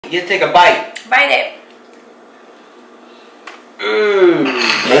You take a bite. Bite it.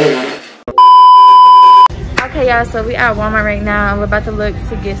 Okay, y'all, so we at Walmart right now. We're about to look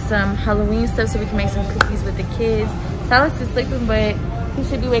to get some Halloween stuff so we can make some cookies with the kids. Silas is sleeping, but he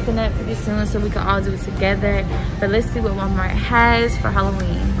should be waking up pretty soon so we can all do it together. But let's see what Walmart has for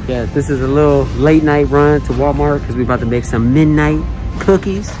Halloween. Yes, this is a little late night run to Walmart because we're about to make some midnight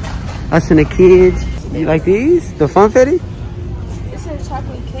cookies. Us and the kids. You like these? The funfetti? This is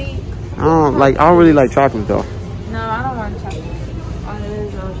chocolate cake. I don't really like chocolate though. No, I don't want chocolate. Oh, it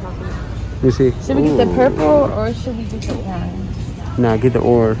is all chocolate. Let me see. Should we get the purple or should we get the orange? Nah, get the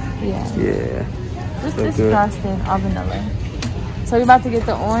orange. Yeah. Yeah. This is frosting, all vanilla. So we're about to get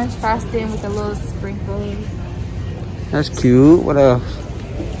the orange frosting with a little sprinkle. That's cute. What else?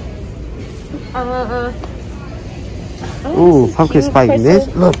 Ooh, pumpkin spice mix.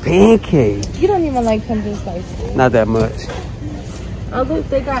 Look, pancake. You don't even like pumpkin spice. Not that much. Oh, look,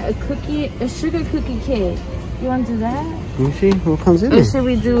 they got a sugar cookie kit. You want to do that? Let me see what comes in Or it. should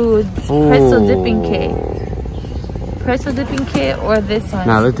we do pretzel dipping kit? Pretzel dipping kit or this one?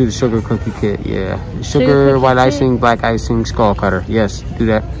 Nah, let's do the sugar cookie kit. Yeah. Sugar white icing, black icing, skull cutter. Yes, do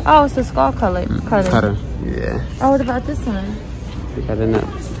that. Oh, it's a skull color. Cutter. Yeah. Oh, what about this one? We got in that.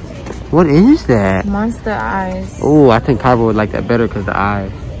 What is that? Monster eyes. Oh, I think Cairo would like that better because the eye.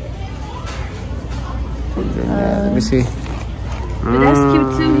 Let me see. But that's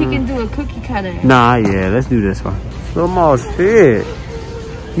cute too. He can do a cookie cutter. Nah, yeah, let's do this one. Little Moss fit.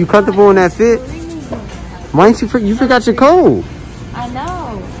 You comfortable in that fit? Why ain't you forgot your coat? I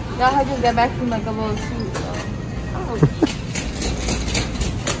know. Y'all had just got back from like a little shoot. So. Oh.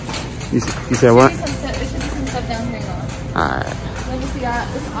 You said what? There should be some stuff down here, y'all. Alright. Let me see,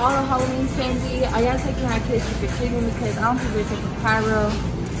 y'all. It's all the Halloween candy. Are y'all taking our kids to the treating because I don't think we're taking Cairo.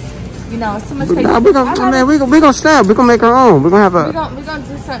 You know, it's too much crazy. Nah, we're gonna snap. We're gonna make our own. We're gonna have a. We're gonna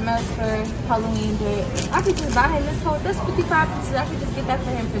do something else for Halloween, but I could just buy him this whole. That's 55 pieces. I could just get that for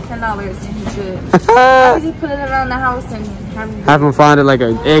him for $10 and he's good. I could just put it around the house and have him find it like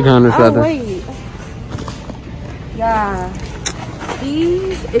an egg hunt or something. Oh wait, yeah.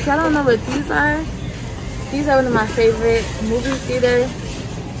 These, if y'all don't know what these are one of my favorite movie theater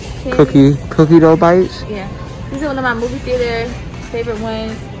candies. Cookie dough bites. Yeah, these are one of my movie theater favorite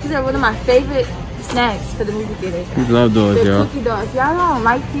ones. These are one of my favorite snacks for the movie theater. We love those, yo. Cookie dough. If y'all don't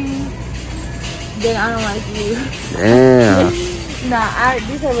like these, then I don't like you. Yeah. Nah,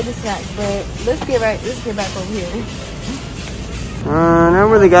 these are really snacks, but let's get back over here. They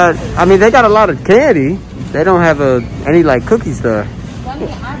don't really got. I mean, they got a lot of candy. They don't have any like cookie stuff.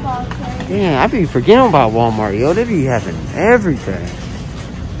 Yeah, I be forgetting about Walmart, yo. They be having everything.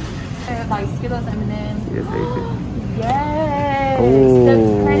 They have like Skittles, M&M's. Yeah, they do. Yes, oh. The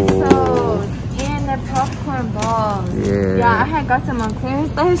pretzels and the popcorn balls. Yeah. Yeah, I had got them on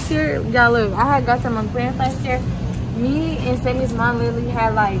clearance last year. Y'all look, I had got them on clearance last year. Me and Sammy's mom literally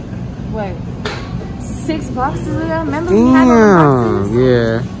had like, what, 6 boxes of them? Remember we had those boxes?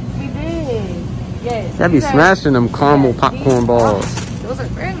 Yeah. We did. Yes. That be smashing them caramel popcorn balls. Those are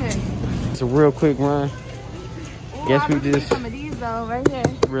bangers. It's a real quick run. Guess we just some of these though, right here.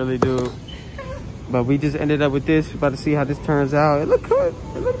 really do. But we just ended up with this. We're about to see how this turns out. It look good.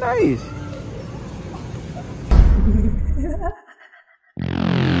 It look nice.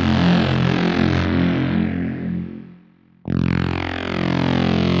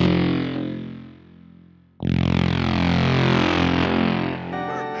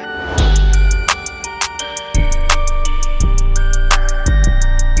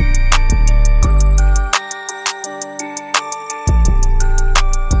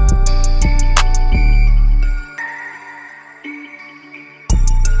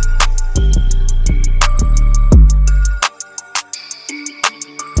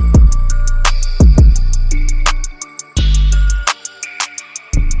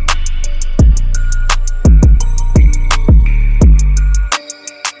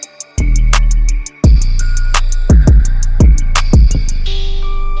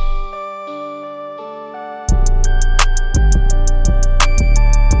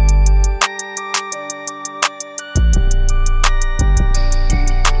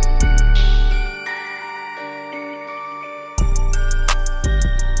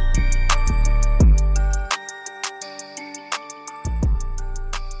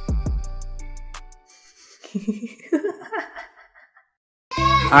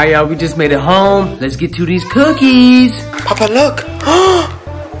 Alright, y'all, we just made it home. Let's get to these cookies. Papa, look. Oh,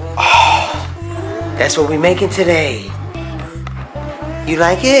 that's what we're making today. You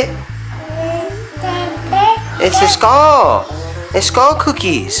like it? It's a skull. It's skull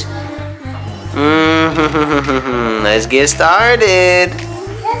cookies. Let's get started.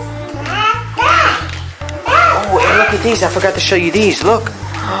 at these. I forgot to show you these. Look.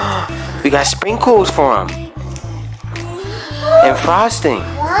 We got sprinkles for them. And frosting.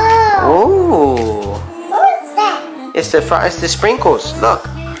 Oh. What's that? It's the sprinkles. Look.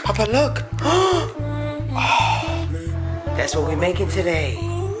 Papa, look. Oh, that's what we're making today.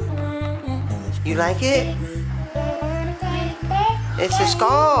 You like it? It's a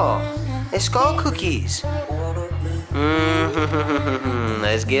skull. It's skull cookies.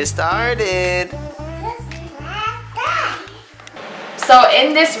 Let's get started. So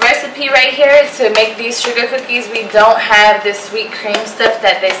in this recipe right here to make these sugar cookies, we don't have this sweet cream stuff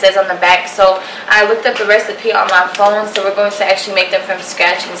that it says on the back. So I looked up the recipe on my phone. So we're going to actually make them from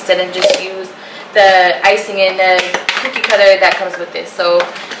scratch instead of just use the icing and the cookie cutter that comes with this. So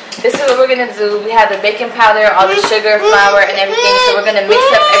this is what we're going to do. We have the baking powder, all the sugar, flour, and everything. So we're going to mix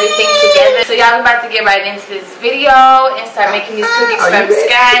up everything together. So y'all, we're about to get right into this video and start making these cookies from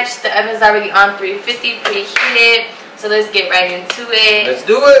scratch. The oven's already on 350, preheated. So let's get right into it. Let's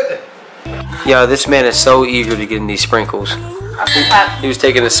do it. Yo, this man is so eager to get in these sprinkles. He was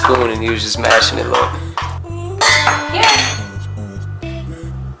taking a spoon and he was just mashing it, look. Yeah.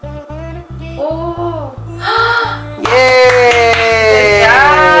 Oh. Yay! Good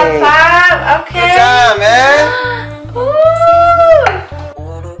job, Pop. Okay. Good job, man. Ooh.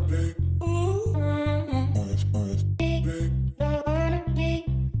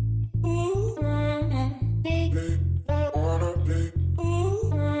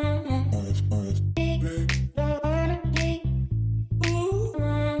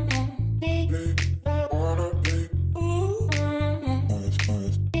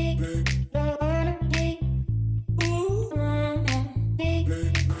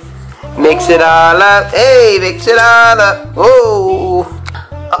 Mix it all up. Hey, mix it all up. Oh.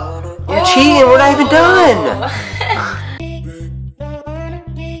 You're cheating. We're not even done.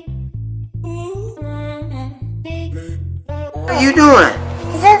 What are you doing?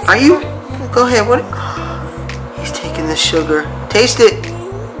 Are you? Go ahead. What? He's taking the sugar. Taste it.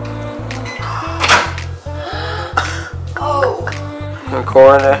 Oh. The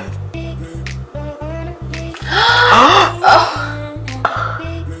corner. Oh.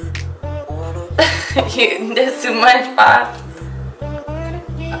 That's too much, Pop.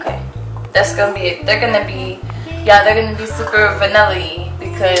 Okay, that's gonna be it. They're gonna be super vanilla-y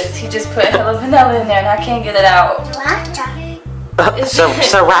because he just put hella vanilla in there and I can't get it out.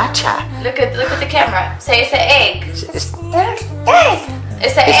 Sriracha. Look at the camera. Say it's an egg. It's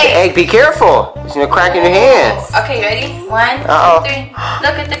an egg. the egg. Be careful. It's gonna crack in your hands. Okay, you ready? 1, 2, 3.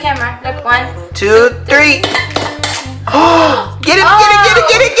 Look at the camera. Look, 1, 2, 3. Oh, get it!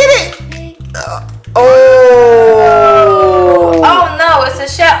 Oh! Oh no, it's a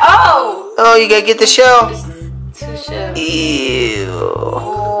shell. Oh! Oh, you gotta get the shell. It's 2 shells. Ew.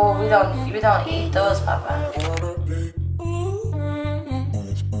 Oh, we don't eat those, Papa.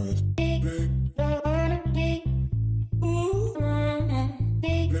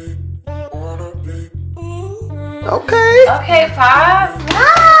 Okay. Okay, Pop.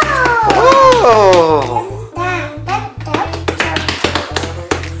 Oh.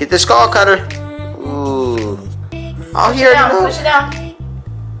 Get the skull cutter. Ooh. Oh, here. Push it down.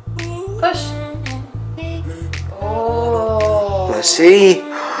 Push. Oh. Let's see.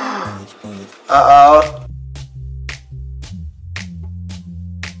 Uh-oh.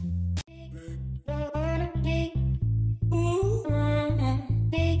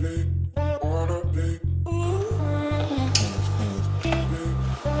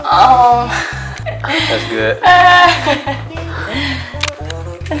 Oh. That's good.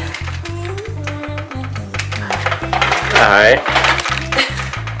 Alright.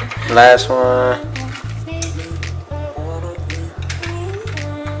 Last one.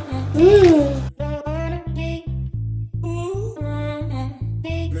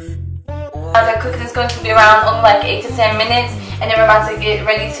 The cooking is going to be around only like 8 to 10 minutes, and then we're about to get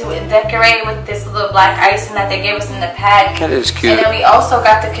ready to decorate with this little black icing that they gave us in the pack. That is cute. And then we also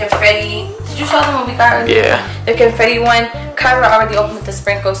got the confetti. Did you show them what we got earlier? Yeah. The confetti one. Cairo already opened with the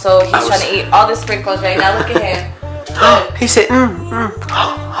sprinkles, so he's trying to eat all the sprinkles right now. Look at him. He said,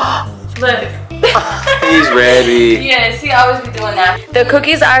 Look. He's ready. Yes, he always be doing that. The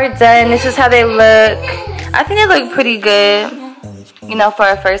cookies are done. This is how they look. I think they look pretty good. You know, for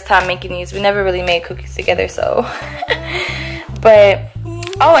our first time making these. We never really made cookies together, so. But,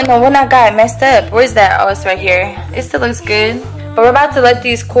 oh, and the one I got messed up. Where's that? Oh, it's right here. It still looks good. But we're about to let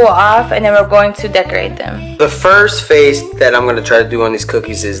these cool off, and then we're going to decorate them. The first face that I'm going to try to do on these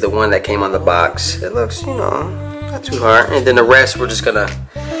cookies is the one that came on the box. It looks, you know, not too hard. And then the rest we're just going to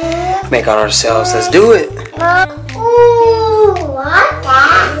make on ourselves. Let's do it. Ooh, what's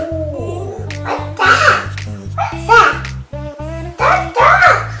that? What's that? What's that?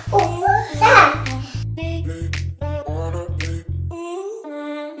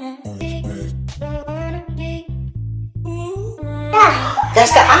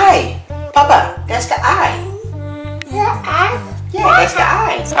 That's the eye. Papa, that's the eye. The eye? Yeah, that's the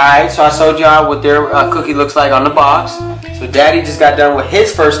eye. Alright, so I showed y'all what their cookie looks like on the box. So Daddy just got done with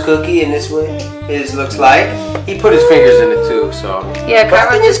his first cookie, and this is what his looks like. He put his fingers in it too, so. Yeah,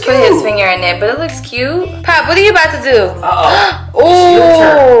 Cairo just put his finger in it, but it looks cute. Pop, what are you about to do?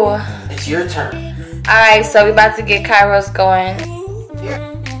 Uh-oh. It's your turn. Alright, so we about to get Cairo's going.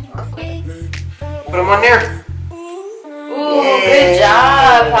 Put them on there. Ooh, good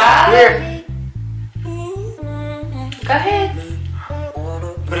job, Pop. Here. Go ahead.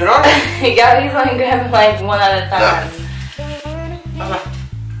 Put it on there. He's only grabbing like one at a time.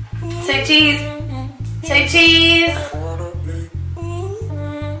 Say cheese. Say cheese.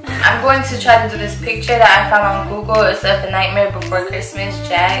 I'm going to try to do this picture that I found on Google. It's of The Nightmare Before Christmas,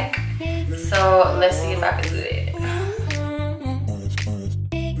 Jack. So let's see if I can do it.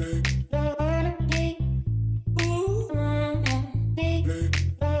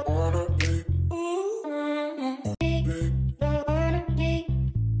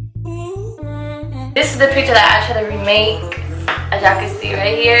 This is the picture that I try to remake, as y'all can see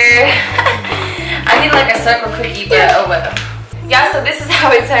right here. I need like a circle cookie, but oh well. Yeah, so this is how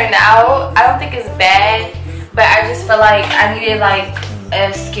it turned out. I don't think it's bad, but I just feel like I needed like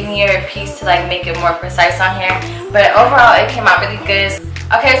a skinnier piece to like make it more precise on here. But overall, it came out really good.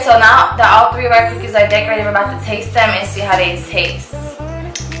 Okay, so now that all three of our cookies are decorated, we're about to taste them and see how they taste.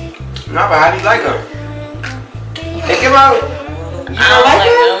 No, but how do you like them? Take them out. You don't like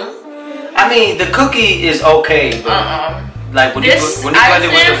them? I mean, the cookie is okay, but like when you blend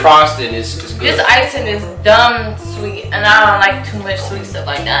it with the frosting, it's good. This icing is dumb sweet, and I don't like too much sweet stuff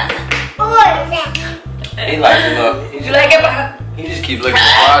like that. He likes it, look. You like it? He just keeps looking at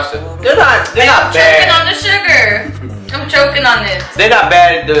the frosting. They're not bad. I'm choking on the sugar. I'm choking on this. They're not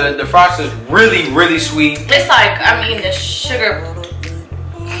bad. The frosting is really, really sweet. It's like I'm eating the sugar.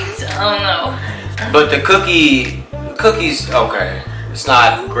 I don't know. But the cookie's okay. It's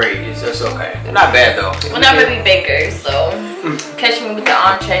not great. It's okay. They're not bad though. We're not really bakers, so catch me with the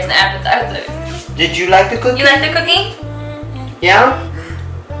entrees and appetizers. Did you like the cookie? You like the cookie? Yeah.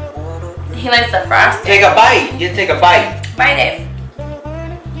 He likes the frosting. Take a bite. You take a bite. Bite it.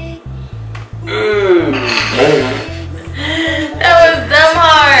 That was dumb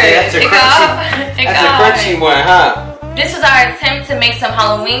hard. Yeah, that's a crunchy one, huh? This was our attempt to make some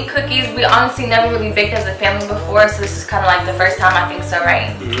Halloween cookies. We honestly never really baked as a family before, so this is kind of like the first time, I think so,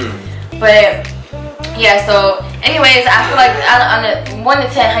 right? But yeah, so anyways, I feel like on a 1 to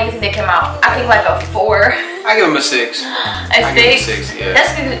 10, how do you think they came out? I think like a 4. I give them a 6. A 6? Yeah.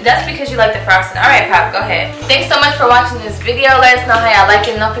 That's because you like the frosting. Alright, Pop, go ahead. Thanks so much for watching this video. Let us know how y'all like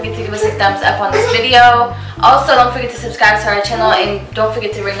it. Don't forget to give us a thumbs up on this video. Also, don't forget to subscribe to our channel, and don't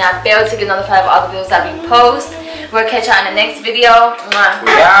forget to ring that bell to get notified of all the videos that we post. We'll catch y'all in the next video. Mwah.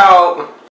 We out.